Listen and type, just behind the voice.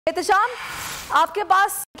एहतशाम आपके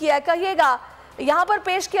पास किया कहिएगा, यहाँ पर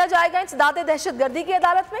पेश किया जाएगा इंसदाद दहशतगर्दी की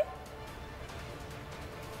अदालत में?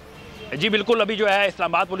 जी बिल्कुल, अभी जो है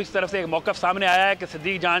इस्लामाबाद पुलिस की तरफ से एक मौक़िफ़ सामने आया है कि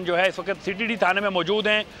सिद्दीक जान जो है इस वक्त CTD थाने में मौजूद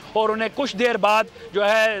हैं और उन्हें कुछ देर बाद जो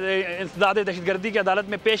है इंसदाद दहशतगर्दी की अदालत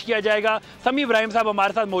में पेश किया जाएगा। समी इब्राहिम साहब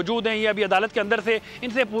हमारे साथ मौजूद हैं, ये अभी अदालत के अंदर से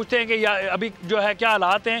इनसे पूछते हैं कि अभी जो है क्या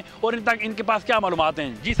हालात हैं और इनके पास क्या मालूमात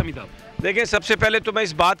हैं। जी समी साहब, देखिए सबसे पहले तो मैं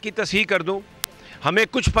इस बात की तस्हीह कर दूँ, हमें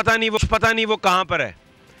कुछ पता नहीं वो कहाँ पर है।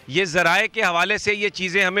 ये ज़राए के हवाले से ये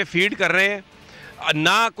चीज़ें हमें फीड कर रहे हैं,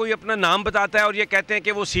 ना कोई अपना नाम बताता है और ये कहते हैं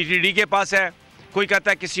कि वो CTD के पास है, कोई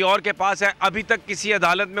कहता है किसी और के पास है। अभी तक किसी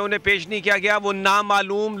अदालत में उन्हें पेश नहीं किया गया, वो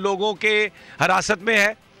नामालूम लोगों के हिरासत में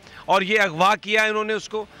है और ये अगवा किया है इन्होंने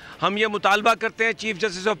उसको। हम ये मुतालबा करते हैं चीफ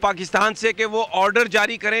जस्टिस ऑफ पाकिस्तान से कि वो ऑर्डर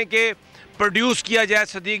जारी करें कि प्रोड्यूस किया जाए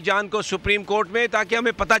सदीक जान को सुप्रीम कोर्ट में, ताकि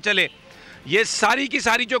हमें पता चले। ये सारी की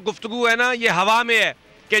सारी जो गुफ्तगू है ना, ये हवा में है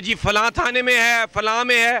कि जी फ़लाँ थाने में है, फ़लाँ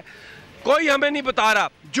में है, कोई हमें नहीं बता रहा,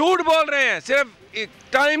 झूठ बोल रहे हैं, सिर्फ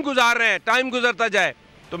टाइम गुजार रहे हैं, टाइम गुजरता जाए।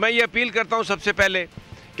 तो मैं ये अपील करता हूँ सबसे पहले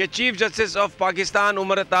कि chief justice of Pakistan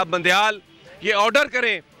Umar अताब Bandial ये ऑर्डर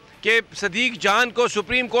करें कि सदीक जान को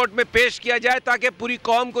सुप्रीम कोर्ट में पेश किया जाए, ताकि पूरी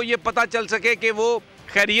कौम को ये पता चल सके कि वो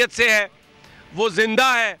खैरियत से है, वो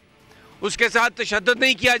ज़िंदा है, उसके साथ तशद्दुद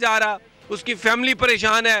नहीं किया जा रहा, उसकी फैमिली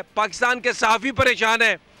परेशान है, पाकिस्तान के सहाफ़ी परेशान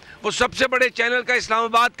है, वो सबसे बड़े चैनल का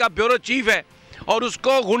इस्लामाबाद का ब्यूरो चीफ है और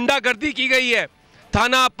उसको गुंडागर्दी की गई है।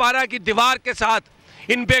 थाना अपारा की दीवार के साथ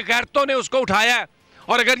इन बेगैरतों ने उसको उठाया है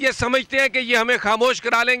और अगर ये समझते हैं कि ये हमें खामोश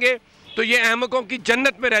करा लेंगे तो ये अहमकों की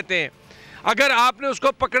जन्नत में रहते हैं। अगर आपने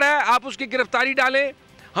उसको पकड़ा है, आप उसकी गिरफ्तारी डालें,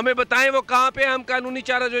 हमें बताएं वो कहाँ पे है, हम कानूनी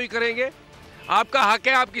चाराजोई करेंगे। आपका हक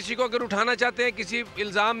है, आप किसी को अगर उठाना चाहते हैं किसी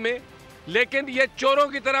इल्ज़ाम में, लेकिन ये चोरों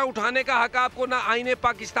की तरह उठाने का हक आपको ना आईने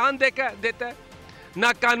पाकिस्तान देता है,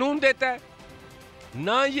 ना कानून देता है,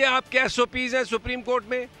 ना ये आपके SOPs हैं सुप्रीम कोर्ट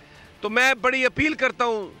में। तो मैं बड़ी अपील करता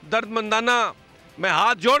हूँ, दर्दमंदाना मैं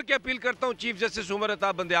हाथ जोड़ के अपील करता हूँ चीफ जस्टिस उमर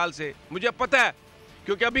अताब बंदयाल से। मुझे पता है,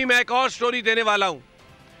 क्योंकि अभी मैं एक और स्टोरी देने वाला हूँ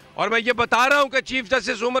और मैं ये बता रहा हूँ कि चीफ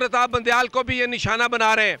जस्टिस उमर अताब बंदयाल को भी ये निशाना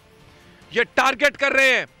बना रहे हैं, ये टारगेट कर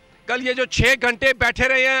रहे हैं। कल ये जो 6 घंटे बैठे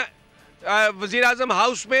रहे हैं वज़ीर आज़म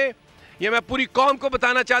हाउस में, ये मैं पूरी कौम को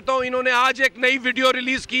बताना चाहता हूँ। इन्होंने आज एक नई वीडियो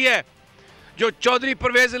रिलीज़ की है, जो चौधरी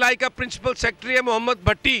परवेज़ इलाही का प्रिंसिपल सेक्रेटरी है मोहम्मद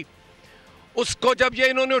भट्टी, उसको जब ये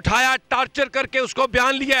इन्होंने उठाया, टार्चर करके उसको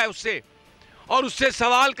बयान लिया है उससे, और उससे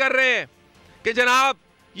सवाल कर रहे हैं कि जनाब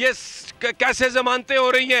ये कैसे ज़मानतें हो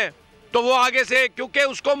रही हैं, तो वो आगे से, क्योंकि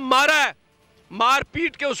उसको मारा है, मार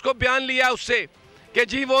पीट के उसको बयान लिया उससे कि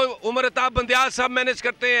जी वो उमर अताब बंदयाल साहब मैनेज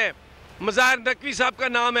करते हैं, मज़ाहिर नकवी साहब का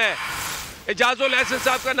नाम है, एजाजुल हसन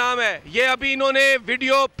साहब का नाम है। ये अभी इन्होंने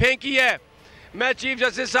वीडियो फेंकी है। मैं चीफ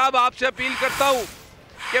जस्टिस साहब आपसे अपील करता हूँ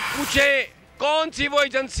कि पूछें कौन सी वो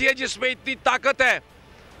एजेंसी है जिसमें इतनी ताकत है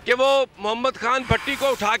कि वो मोहम्मद खान भट्टी को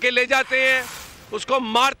उठा के ले जाते हैं, उसको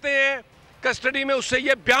मारते हैं, कस्टडी में उससे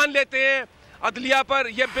ये बयान लेते हैं अदलिया पर।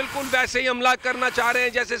 ये बिल्कुल वैसे ही हमला करना चाह रहे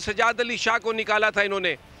हैं जैसे सजाद अली शाह को निकाला था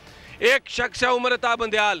इन्होंने। एक शख्स है उमर अताब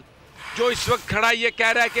बंदयाल, जो इस वक्त खड़ा ये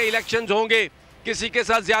कह रहा है कि इलेक्शंस होंगे, किसी के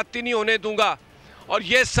साथ ज़्यादती नहीं होने दूंगा, और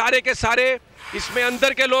ये सारे के सारे, इसमें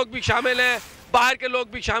अंदर के लोग भी शामिल हैं, बाहर के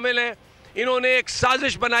लोग भी शामिल हैं। इन्होंने एक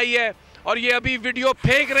साजिश बनाई है और ये अभी वीडियो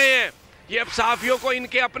फेंक रहे हैं। ये अब सहाफ़ियों को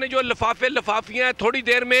इनके अपने जो लफाफियाँ हैं, थोड़ी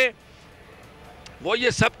देर में वो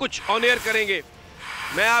ये सब कुछ ऑन एयर करेंगे।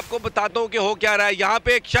 मैं आपको बताता हूँ कि हो क्या रहा है। यहाँ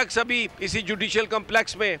पे एक शख्स अभी इसी जुडिशल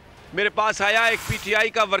कम्प्लेक्स में मेरे पास आया, एक PTI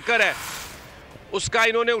का वर्कर है, उसका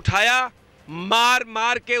इन्होंने उठाया,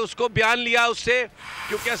 मार के उसको बयान लिया उससे,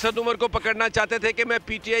 क्योंकि असद उमर को पकड़ना चाहते थे कि मैं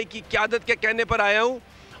PTI की क़यादत के कहने पर आया हूँ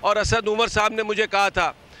और असद उमर साहब ने मुझे कहा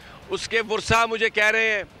था। उसके वर्सा मुझे कह रहे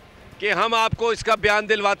हैं कि हम आपको इसका बयान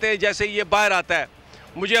दिलवाते हैं जैसे ये बाहर आता है।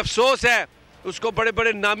 मुझे अफसोस है, उसको बड़े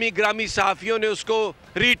बड़े नामी ग्रामी सहाफ़ियों ने उसको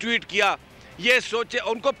रीट्वीट किया। ये सोचे,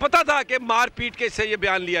 उनको पता था कि मार पीट के इससे ये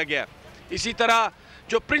बयान लिया गया। इसी तरह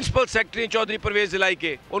जो प्रिंसिपल सेक्रेटरी चौधरी परवेज़ इलाही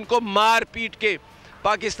के, उनको मार पीट के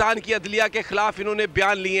पाकिस्तान की अदलिया के ख़िलाफ़ इन्होंने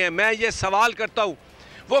बयान लिए हैं। मैं ये सवाल करता हूँ,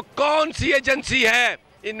 वो कौन सी एजेंसी है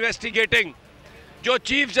इन्वेस्टिगेटिंग जो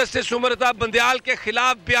चीफ जस्टिस उमर अताब बंदयाल के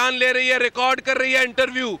ख़िलाफ़ बयान ले रही है, रिकॉर्ड कर रही है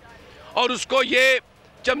इंटरव्यू, और उसको ये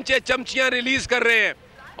चमचे चमचियाँ रिलीज़ कर रहे हैं।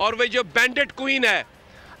 और वही जो बैंडेड क्वीन है,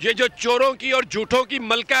 ये जो चोरों की और झूठों की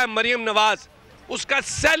मलका है मरियम नवाज़, उसका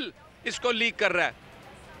सेल इसको लीक कर रहा है।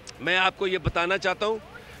 मैं आपको ये बताना चाहता हूँ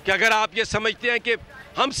कि अगर आप ये समझते हैं कि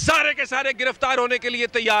हम सारे के सारे गिरफ्तार होने के लिए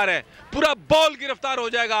तैयार हैं, पूरा बॉल गिरफ्तार हो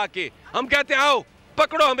जाएगा आके, हम कहते हैं आओ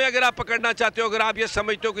पकड़ो हमें अगर आप पकड़ना चाहते हो। अगर आप ये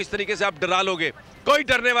समझते हो कि इस तरीके से आप डरा लोगे, कोई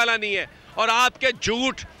डरने वाला नहीं है। और आपके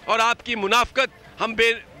झूठ और आपकी मुनाफकत हम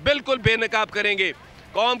बिल्कुल बेनकाब करेंगे।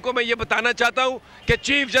 कौम को मैं ये बताना चाहता हूँ कि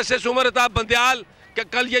चीफ जस्टिस उमर अताब बंदयाल कि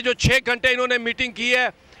कल ये जो 6 घंटे इन्होंने मीटिंग की है,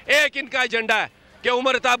 एक इनका एजेंडा है कि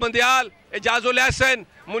उमर अताब बंदयाल, एजाजुल हसन,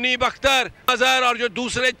 मुनीब अख्तर, अजहर और जो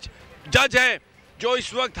दूसरे जज हैं जो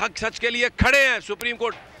इस वक्त हक सच के लिए खड़े हैं सुप्रीम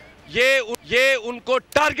कोर्ट, ये उनको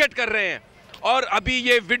टारगेट कर रहे हैं। और अभी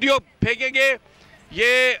ये वीडियो फेंकेंगे,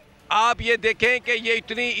 ये आप ये देखें कि ये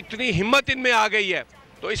इतनी हिम्मत इनमें आ गई है।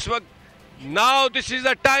 तो इस वक्त now this is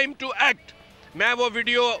the time to act. मैं वो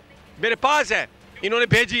वीडियो मेरे पास है, इन्होंने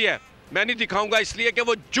भेजी है, मैं नहीं दिखाऊंगा इसलिए कि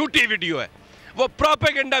वो झूठी वीडियो है, वो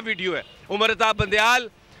प्रोपेगेंडा वीडियो है। उमर अताब बंदयाल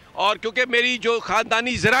और क्योंकि मेरी जो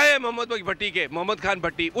ख़ानदानी ज़राए मोहम्मद भट्टी के, मोहम्मद खान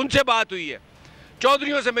भट्टी, उनसे बात हुई है,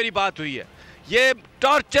 चौधरियों से मेरी बात हुई है। ये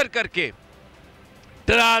टॉर्चर करके,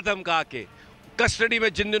 डरा धमका के, कस्टडी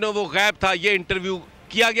में जिन दिनों वो गायब था, ये इंटरव्यू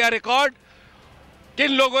किया गया रिकॉर्ड,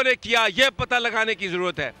 किन लोगों ने किया ये पता लगाने की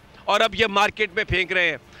ज़रूरत है। और अब ये मार्केट में फेंक रहे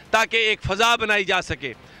हैं ताकि एक फ़ज़ा बनाई जा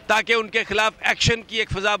सके, ताकि उनके खिलाफ एक्शन की एक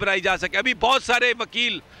फ़ज़ा बनाई जा सके। अभी बहुत सारे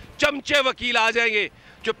वकील, चमचे वकील आ जाएंगे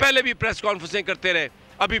जो पहले भी प्रेस कॉन्फ्रेंसें करते रहे,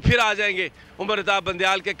 अभी फिर आ जाएंगे उमर अताब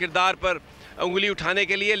बंदयाल के किरदार पर उंगली उठाने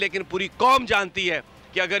के लिए। लेकिन पूरी कौम जानती है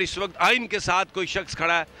कि अगर इस वक्त आइन के साथ कोई शख्स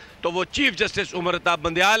खड़ा है तो वो चीफ जस्टिस उमर अताब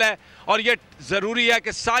बंदयाल है। और ये ज़रूरी है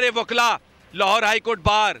कि सारे वकला, Lahore high court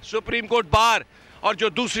bar, supreme court bar और जो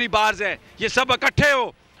दूसरी बार्स हैं, ये सब इकट्ठे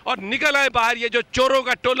हो और निकल आए बाहर। ये जो चोरों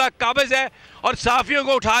का टोला काबिज है और साफ़ियों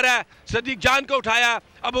को उठा रहा है, सदीक जान को उठाया,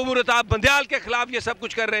 अब उमर अताब बंदयाल के खिलाफ ये सब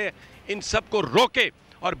कुछ कर रहे हैं, इन सब को रोके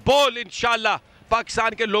और बोल इंशाअल्लाह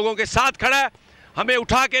पाकिस्तान के लोगों के साथ खड़ा है। हमें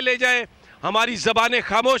उठा के ले जाए, हमारी ज़बानें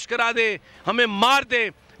खामोश करा दे, हमें मार दे,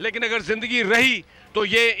 लेकिन अगर ज़िंदगी रही तो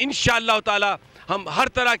ये इंशाअल्लाह ताला हम हर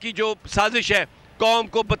तरह की जो साजिश है कौम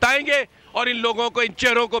को बताएंगे और इन लोगों को, इन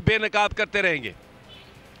चेहरों को बेनकाब करते रहेंगे।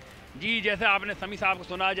 जी, जैसे आपने समी साहब को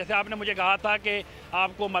सुना, जैसे आपने मुझे कहा था कि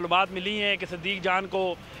आपको मालूमात मिली हैं कि सिद्दीक जान को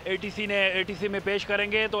एटीसी में पेश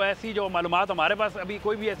करेंगे, तो ऐसी जो मालूमात हमारे पास अभी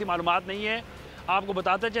कोई भी ऐसी मालूमात नहीं है। आपको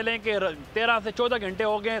बताते चलें कि 13 से 14 घंटे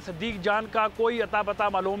हो गए, सिद्दीक जान का कोई अता पता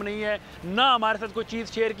मालूम नहीं है, ना हमारे साथ कोई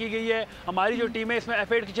चीज़ शेयर की गई है। हमारी जो टीम है इसमें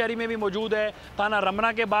एफएड कचहरी में भी मौजूद है, थाना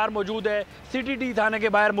रमना के बाहर मौजूद है, सीटीडी थाने के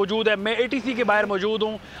बाहर मौजूद है, मैं एटीसी के बाहर मौजूद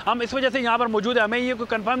हूँ। हम इस वजह से यहाँ पर मौजूद है, हमें ये कोई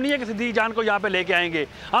कंफर्म नहीं है कि सिद्दीक जान को यहाँ पर लेके आएंगे।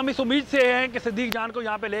 हम इस उम्मीद से हैं कि सिद्दीक जान को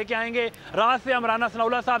यहाँ पर लेके आएंगे। रात से हम राना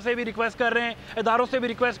सनाउल्लाह साहब से भी रिक्वेस्ट कर रहे हैं, इदारों से भी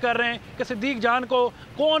रिक्वेस्ट कर रहे हैं कि सिद्दीक जान को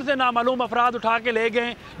कौन से नामालूम अफराद उठा के ले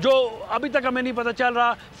गए, जो अभी तक हमें नहीं पता चल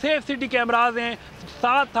रहा। सेफ सिटी कैमराज हैं,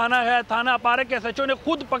 7 थाना है, थाना अपारक के एसएचओ ने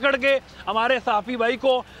खुद पकड़ के हमारे सहाफ़ी भाई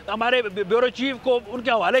को, हमारे ब्यूरो चीफ को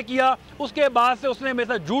उनके हवाले किया। उसके बाद से उसने मेरे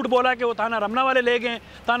साथ झूठ बोला कि वो थाना रमना वाले ले गए।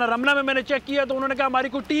 थाना रमना में मैंने चेक किया तो उन्होंने कहा हमारी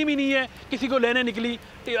कोई टीम ही नहीं है किसी को लेने निकली,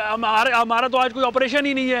 हमारा तो आज कोई ऑपरेशन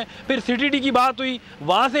ही नहीं है। फिर सीटीडी की बात हुई,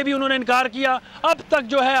 वहाँ से भी उन्होंने इनकार किया। अब तक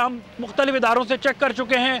जो है हम मुख्तलिफ इदारों से चेक कर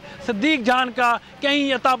चुके हैं, सिद्दीक जान का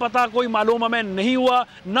कहीं अता पता कोई मालूम हमें नहीं हुआ,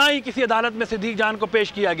 ना ही किसी अदालत में सिद्दीक जान को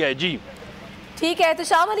पेश किया गया है। जी ठीक है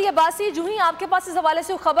एहतशाम अली अब्बासी, जो ही आपके पास इस हवाले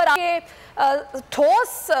से खबर आए,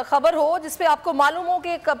 ठोस खबर हो जिसपे आपको मालूम हो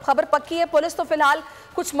कि खबर पक्की है, पुलिस तो फिलहाल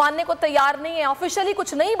कुछ मानने को तैयार नहीं है, ऑफिशियली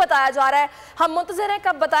कुछ नहीं बताया जा रहा है। हम मुंतज़िर हैं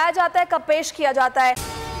कब बताया जाता है, कब पेश किया जाता है।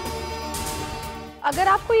 अगर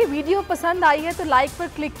आपको ये वीडियो पसंद आई है तो लाइक पर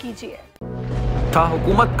क्लिक कीजिए। था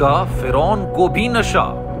हुकूमत का फिरौन को भी नशा,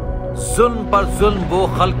 जुल्म पर जुल्म वो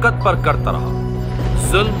खलकत पर करता रहा।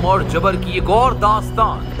 जुल्म और जबर की एक और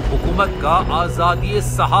दास्तान, हुकूमत का आजादी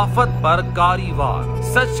सहाफत पर कारीवार।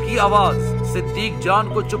 सच की आवाज, सिद्दीक जान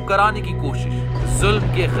को चुप कराने की कोशिश। जुल्म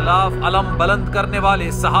के खिलाफ अलम बुलंद करने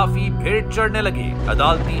वाले सहाफी भेंट चढ़ने लगे।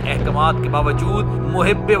 अदालती अहकामात के बावजूद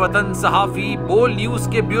मुहिब्बे वतन सहाफी बोल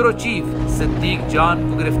न्यूज के ब्यूरो चीफ सिद्दीक जान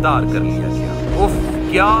को गिरफ्तार कर लिया गया। उफ,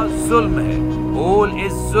 क्या जुल्म है। बोल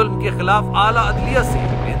इस जुल्म के खिलाफ आला अदलिया से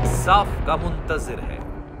इंसाफ का मुंतजिर है।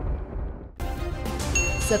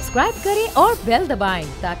 सब्सक्राइब करें और बेल दबाएं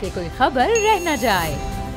ताकि कोई खबर रह न जाए।